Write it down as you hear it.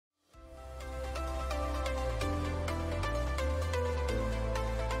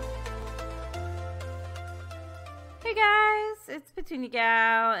Hey guys, it's Petunia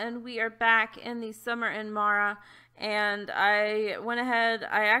Gal, and we are back in the Summer in Mara. And I went ahead,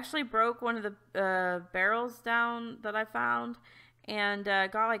 I actually broke one of the barrels down that I found, and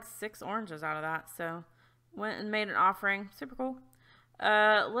got like 6 oranges out of that. So went and made an offering. Super cool.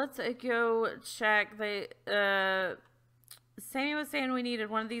 Let's go check. Sammy was saying we needed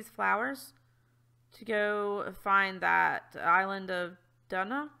one of these flowers to go find that island of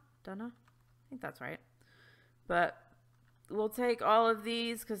Dunna. I think that's right. But we'll take all of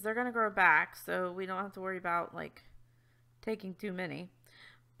these because they're going to grow back, so we don't have to worry about, like, taking too many.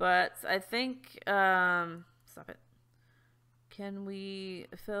 But I think, stop it. Can we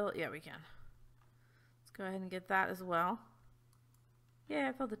fill? Yeah, we can. Let's go ahead and get that as well. Yeah,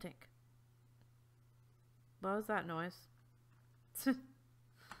 I filled the tank. What was that noise?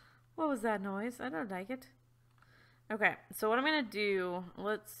 What was that noise? I don't like it. Okay, so what I'm going to do,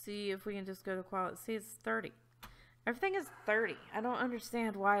 let's see if we can just go to quality. See, it's 30. Everything is 30. I don't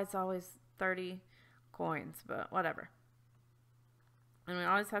understand why it's always 30 coins, but whatever. And we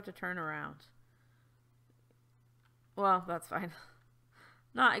always have to turn around. Well, that's fine.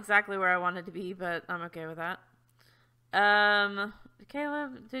 Not exactly where I wanted to be, but I'm okay with that.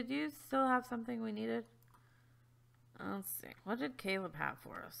 Caleb, did you still have something we needed? Let's see. What did Caleb have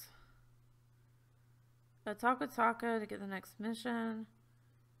for us? Talk with Taka to get the next mission.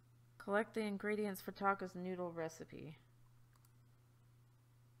 Collect the ingredients for Taka's noodle recipe.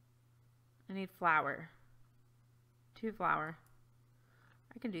 I need flour. 2 flour.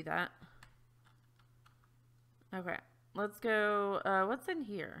 I can do that. Okay. Let's go. What's in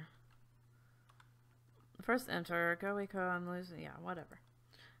here? First enter. Go Waco. I'm losing. Yeah, whatever.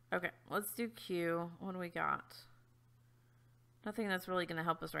 Okay. Let's do Q. What do we got? Nothing that's really going to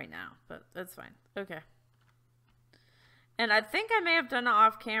help us right now, but that's fine. Okay. And I think I may have done it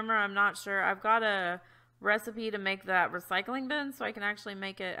off camera. I'm not sure. I've got a recipe to make that recycling bin, so I can actually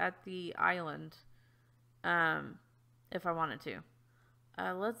make it at the island if I wanted to.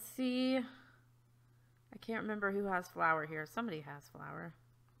 Let's see. I can't remember who has flour here. Somebody has flour.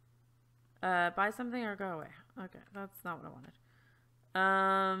 Buy something or go away. Okay, that's not what I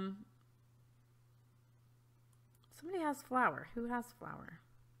wanted. Somebody has flour. Who has flour?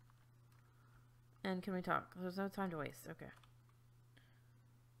 And can we talk? There's no time to waste. Okay.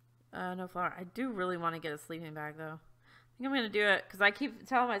 No flour. I do really want to get a sleeping bag, though. I think I'm going to do it because I keep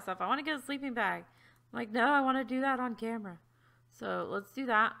telling myself I want to get a sleeping bag. I'm like, no, I want to do that on camera. So let's do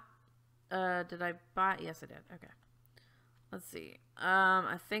that. Did I buy? Yes, I did. Okay. Let's see.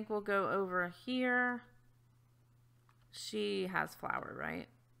 I think we'll go over here. She has flour, right?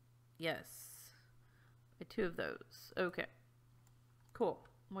 Yes. Buy 2 of those. Okay. Cool.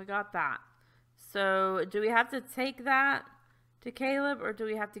 We got that. So, do we have to take that to Caleb, or do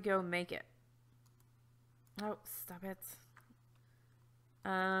we have to go make it? Oh, stop it.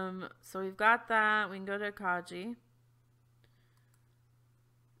 So we've got that. We can go to Akaji.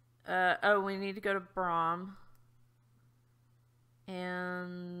 Oh, we need to go to Brahm.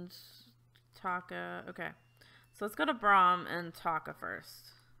 And Taka. Okay. So let's go to Brahm and Taka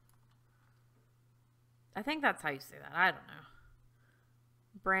first. I think that's how you say that. I don't know.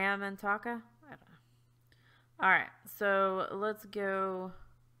 Bram and Taka? I don't know. Alright, so let's go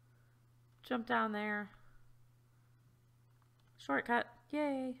jump down there. Shortcut.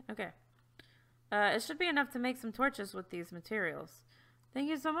 Yay. Okay. It should be enough to make some torches with these materials. Thank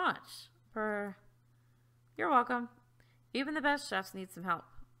you so much. You're welcome. Even the best chefs need some help.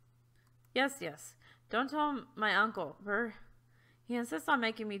 Yes, yes. Don't tell my uncle. He insists on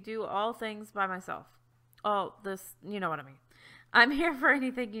making me do all things by myself. Oh, this, you know what I mean. I'm here for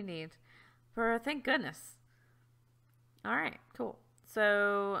anything you need. Thank goodness. Alright, cool.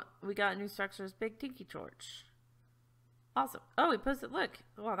 So, we got new structures. Big tiki torch. Awesome. Oh, we posted, look.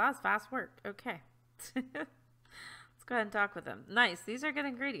 Wow, that was fast work. Okay. Let's go ahead and talk with them. Nice. These are good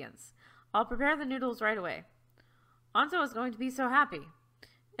ingredients. I'll prepare the noodles right away. Anto is going to be so happy.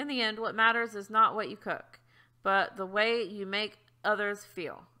 In the end, what matters is not what you cook, but the way you make others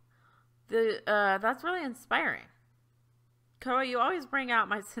feel. That's really inspiring. Koa, you always bring out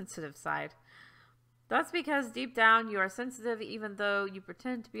my sensitive side. That's because deep down you are sensitive even though you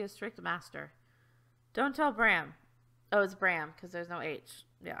pretend to be a strict master. Don't tell Bram. Oh, it's Bram because there's no H.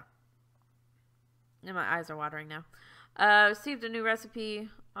 Yeah. And my eyes are watering now. Received a new recipe.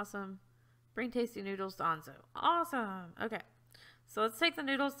 Awesome. Bring tasty noodles to Anzo. Awesome. Okay. So let's take the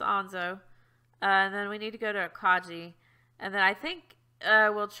noodles to Anzo. And then we need to go to Akaji. And then I think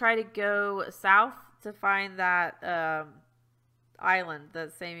we'll try to go south to find that island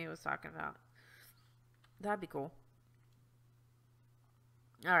that Saimi was talking about. That'd be cool.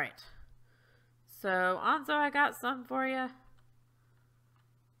 Alright. So, Anzo, I got some for you.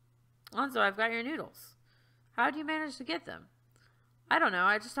 Anzo, I've got your noodles. How'd you manage to get them? I don't know.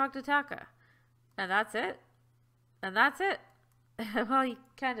 I just talked to Taka. And that's it? And that's it? Well, you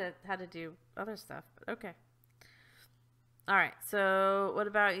kind of had to do other stuff, but okay. Alright, so what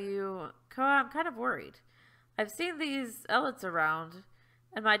about you? Koa, I'm kind of worried. I've seen these Ellets around,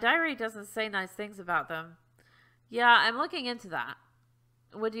 and my diary doesn't say nice things about them. Yeah, I'm looking into that.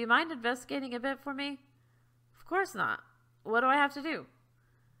 Would you mind investigating a bit for me? Of course not. What do I have to do?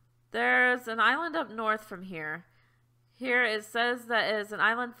 There's an island up north from here. Here it says that it is an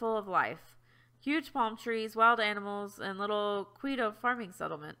island full of life. Huge palm trees, wild animals, and little Quito farming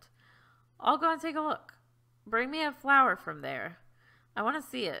settlement. I'll go and take a look. Bring me a flower from there. I want to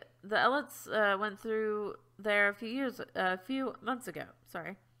see it. The Ellets went through there a few months ago.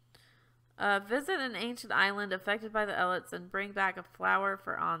 Sorry. Visit an ancient island affected by the Ellets and bring back a flower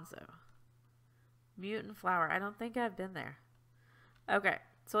for Anzo. Mutant flower. I don't think I've been there. Okay,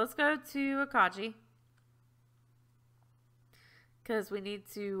 so let's go to Akaji. Because we need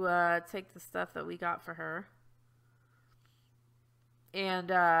to take the stuff that we got for her. And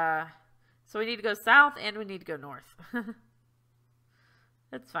so we need to go south and we need to go north.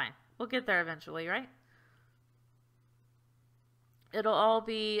 That's fine. We'll get there eventually, right? It'll all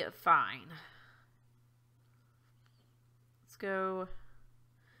be fine. Let's go.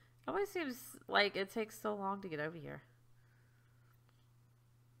 It always seems like it takes so long to get over here.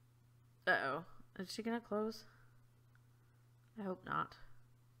 Uh-oh. Is she going to close? I hope not.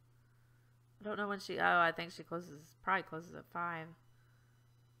 I don't know when she... Oh, I think she closes... Probably closes at 5.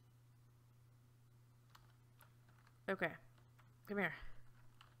 Okay. Come here.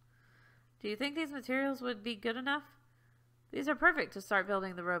 Do you think these materials would be good enough? These are perfect to start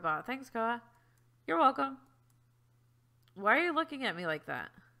building the robot. Thanks, Koa. You're welcome. Why are you looking at me like that?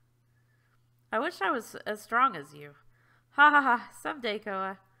 I wish I was as strong as you. Ha ha ha. Someday,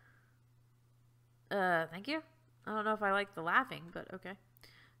 Koa. Thank you. I don't know if I like the laughing, but okay.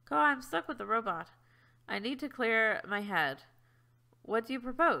 Koa, I'm stuck with the robot. I need to clear my head. What do you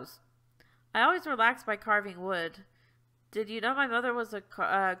propose? I always relax by carving wood. Did you know my mother was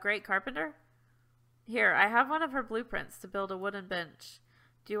a great carpenter? Here, I have one of her blueprints to build a wooden bench.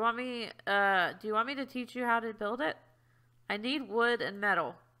 Do you want me to teach you how to build it? I need wood and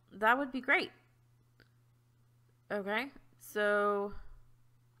metal. That would be great. Okay, so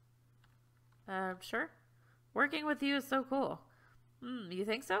sure. Working with you is so cool. You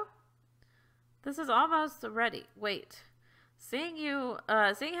think so? This is almost ready. Wait. Seeing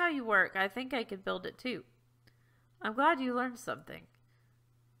how you work, I think I could build it too. I'm glad you learned something.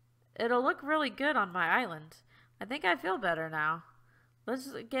 It'll look really good on my island. I think I feel better now.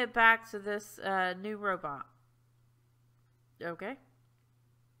 Let's get back to this new robot. Okay.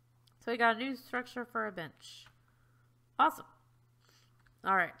 So we got a new structure for a bench. Awesome.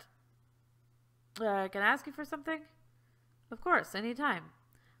 Alright. Can I ask you for something? Of course, anytime.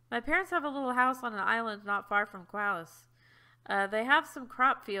 My parents have a little house on an island not far from Qualis. They have some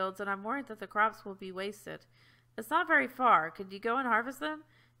crop fields, and I'm worried that the crops will be wasted. It's not very far. Could you go and harvest them?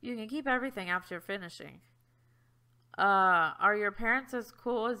 You can keep everything after finishing. Are your parents as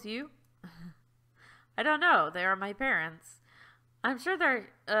cool as you? I don't know. They are my parents. I'm sure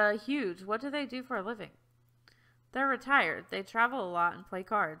they're huge. What do they do for a living? They're retired. They travel a lot and play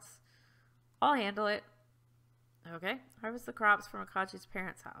cards. I'll handle it. Okay. Harvest the crops from Akaji's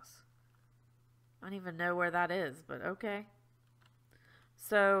parents' house. I don't even know where that is, but okay.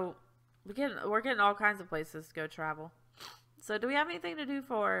 So, we're getting all kinds of places to go travel. So, do we have anything to do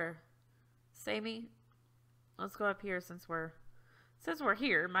for Saimi? Let's go up here since we're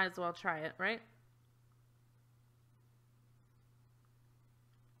here. Might as well try it, right?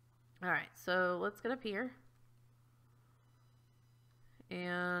 Alright, so let's get up here.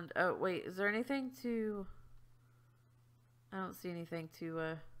 And, oh, wait, is there anything to... I don't see anything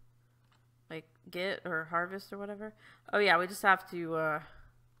to, like, get or harvest or whatever. Oh, yeah, we just have to,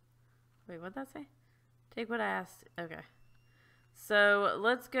 wait, what'd that say? Take what I asked. Okay. So,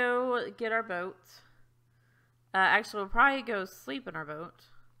 let's go get our boat. Actually, we'll probably go sleep in our boat.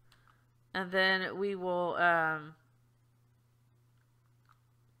 And then we will,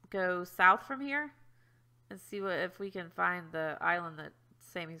 go south from here. And see if we can find the island that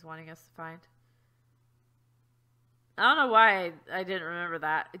Saimi's wanting us to find. I don't know why I didn't remember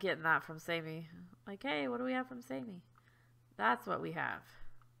that, getting that from Saimi. Like, hey, what do we have from Saimi? That's what we have.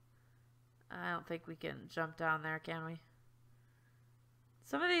 I don't think we can jump down there, can we?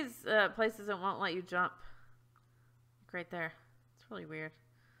 Some of these places that won't let you jump. Like right there. It's really weird.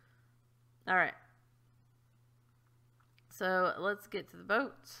 Alright. So, let's get to the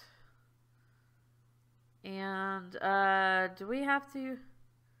boat. And, do we have to...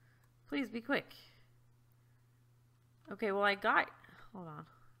 Please be quick. Okay, well, I got... Hold on.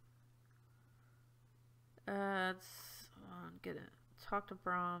 Hold on, get it. Talk to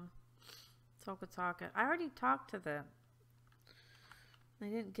Brahm. Talk with Taka. I already talked to them. They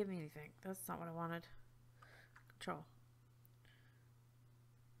didn't give me anything. That's not what I wanted. Control.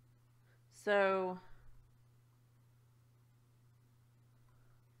 So...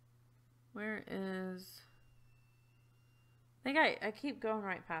 Where is... I think I keep going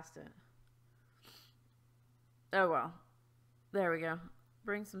right past it. Oh, well. There we go.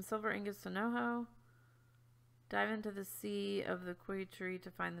 Bring some silver ingots to Noho. Dive into the sea of the Koi tree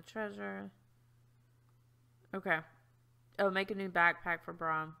to find the treasure. Okay. Oh, make a new backpack for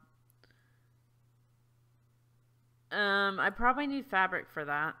Brahm. I probably need fabric for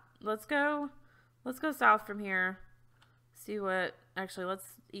that. Let's go south from here. See what... Actually, let's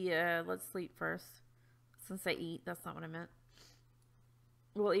sleep first. Since I eat, that's not what I meant.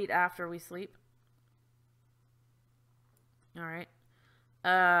 We'll eat after we sleep. Alright.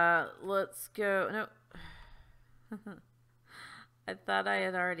 Let's go... No. I thought I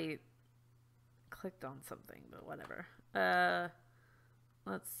had already clicked on something, but whatever.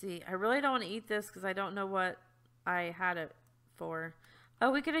 Let's see. I really don't want to eat this because I don't know what I had it for.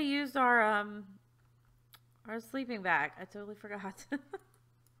 Oh, we could have used our sleeping bag. I totally forgot.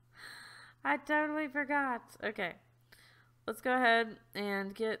 I totally forgot. Okay. Let's go ahead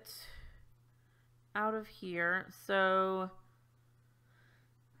and get out of here. So,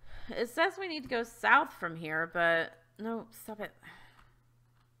 it says we need to go south from here, but... No, stop it.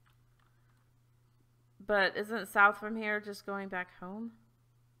 But isn't south from here just going back home?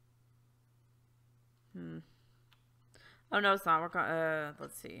 Oh, no, it's not. We're going...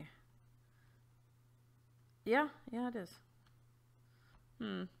 let's see. Yeah, it is.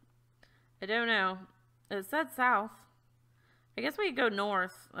 I don't know. It said south. I guess we could go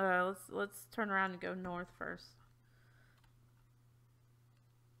north. Let's turn around and go north first.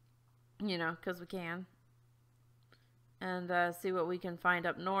 You know, because we can. And see what we can find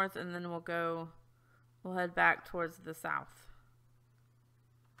up north, and then we'll head back towards the south.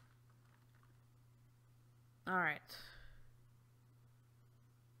 Alright.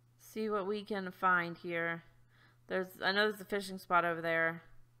 See what we can find here. I know there's a fishing spot over there.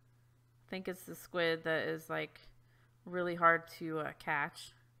 I think it's the squid that is like really hard to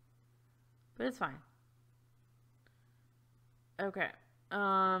catch. But it's fine. Okay.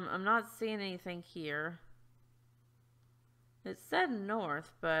 I'm not seeing anything here. It said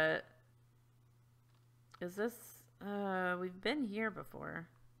north, but is this we've been here before.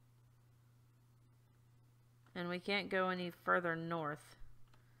 And we can't go any further north.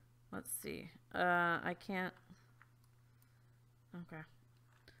 Let's see. I can't. Okay.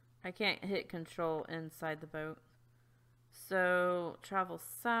 I can't hit control inside the boat. So, travel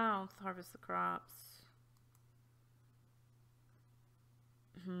south, harvest the crops.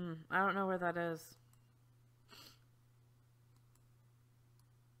 I don't know where that is.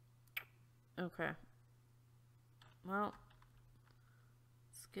 Okay. Well,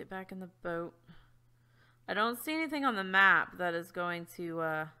 let's get back in the boat. I don't see anything on the map that is going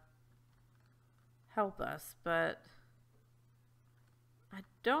to help us, but I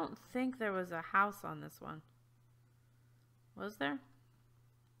don't think there was a house on this one. Was there?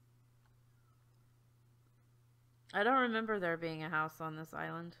 I don't remember there being a house on this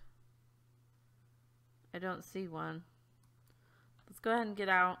island. I don't see one. Let's go ahead and get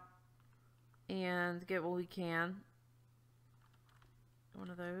out and get what we can. One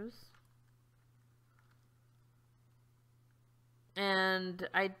of those. And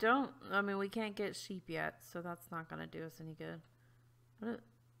I mean, we can't get sheep yet, so that's not going to do us any good.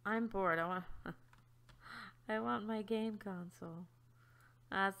 I'm bored. I want my game console.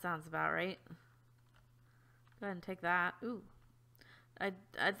 That sounds about right. Go ahead and take that. Ooh. I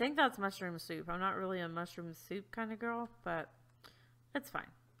think that's mushroom soup. I'm not really a mushroom soup kind of girl, but it's fine.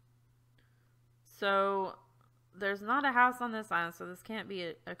 So, there's not a house on this island, so this can't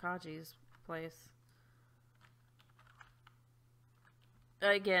be Akaji's place.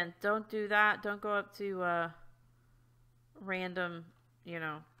 Again, don't do that. Don't go up to random, you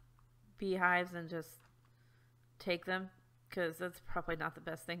know, beehives and just take them, because that's probably not the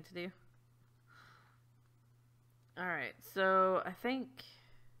best thing to do. Alright, so I think...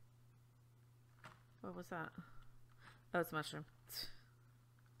 What was that? Oh, it's a mushroom.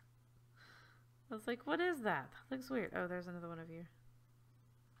 I was like, what is that? That looks weird. Oh, there's another one of you.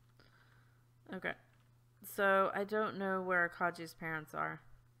 Okay. So, I don't know where Akaji's parents are.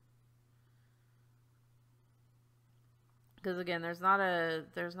 Because again, there's not a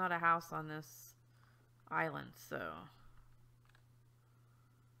house on this island, so.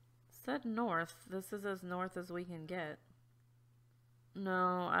 It said north. This is as north as we can get.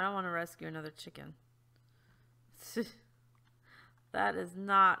 No, I don't want to rescue another chicken. That is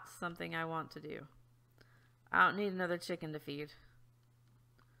not something I want to do. I don't need another chicken to feed.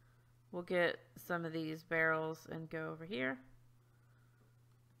 We'll get some of these barrels and go over here.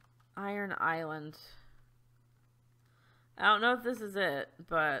 Iron Island. I don't know if this is it,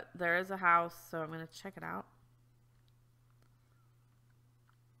 but there is a house, so I'm going to check it out.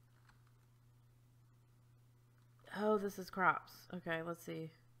 Oh, this is crops. Okay, let's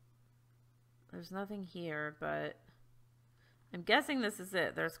see. There's nothing here, but I'm guessing this is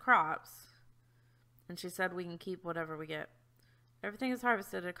it. There's crops. And she said we can keep whatever we get. Everything is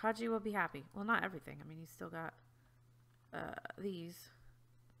harvested. Akaji will be happy. Well, not everything. I mean, he's still got these.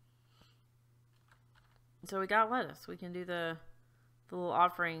 So we got lettuce. We can do the little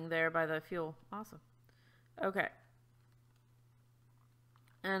offering there by the fuel. Awesome. Okay.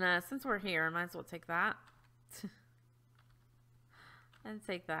 And since we're here, I might as well take that. And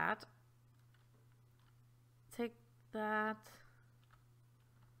take that. Take that.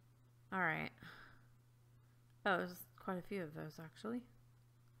 Alright. Oh, there's quite a few of those actually.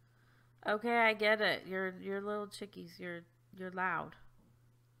 Okay, I get it. You're little chickies. You're loud.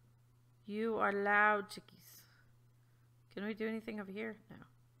 You are loud chickies. Can we do anything over here? No.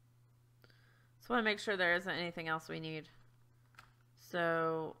 Just want to make sure there isn't anything else we need.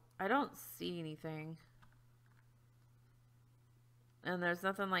 So I don't see anything. And there's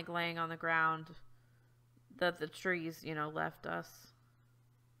nothing like laying on the ground that the trees, you know, left us.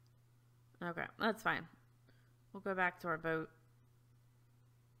 Okay, that's fine. We'll go back to our boat.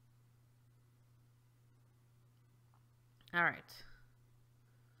 All right.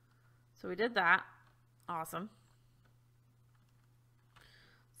 So we did that. Awesome.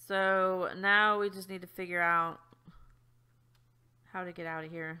 So now we just need to figure out how to get out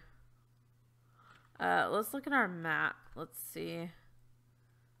of here. Let's look at our map. Let's see.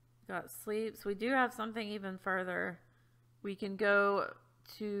 Got sleeps. We do have something even further. We can go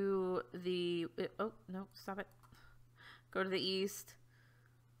to the... Oh, no, stop it. Go to the east.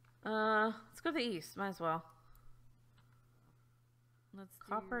 Let's go to the east. Might as well. Let's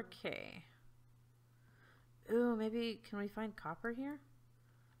Copper K. Ooh, maybe... Can we find copper here?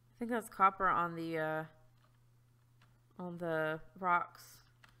 I think that's copper on the rocks.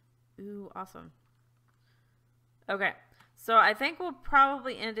 Ooh, awesome. Okay. So I think we'll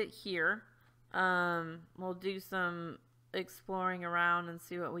probably end it here. We'll do some exploring around and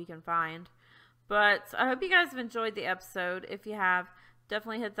see what we can find. But I hope you guys have enjoyed the episode. If you have,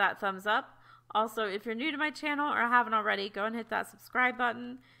 definitely hit that thumbs up. Also, if you're new to my channel or haven't already, go and hit that subscribe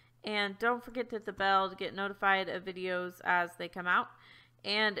button. And don't forget to hit the bell to get notified of videos as they come out.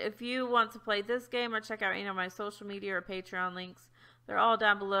 And if you want to play this game or check out any of my social media or Patreon links, they're all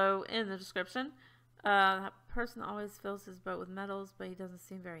down below in the description. That person always fills his boat with metals, but he doesn't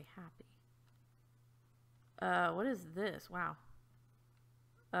seem very happy. What is this? Wow.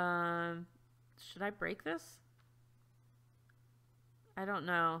 Should I break this? I don't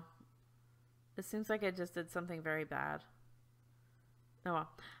know. It seems like I just did something very bad. Oh well.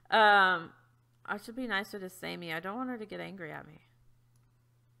 I should be nicer to Saimi. I don't want her to get angry at me.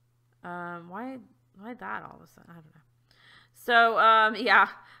 Why that all of a sudden? I don't know. So, yeah,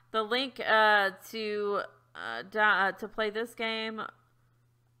 the link to play this game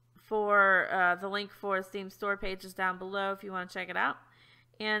for the link for Steam store page is down below if you want to check it out.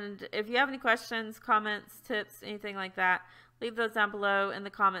 And if you have any questions, comments, tips, anything like that, leave those down below in the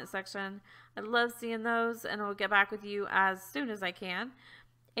comment section. I love seeing those, and I'll get back with you as soon as I can.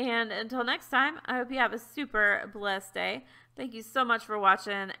 And until next time, I hope you have a super blessed day. Thank you so much for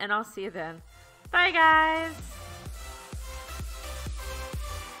watching, and I'll see you then. Bye, guys!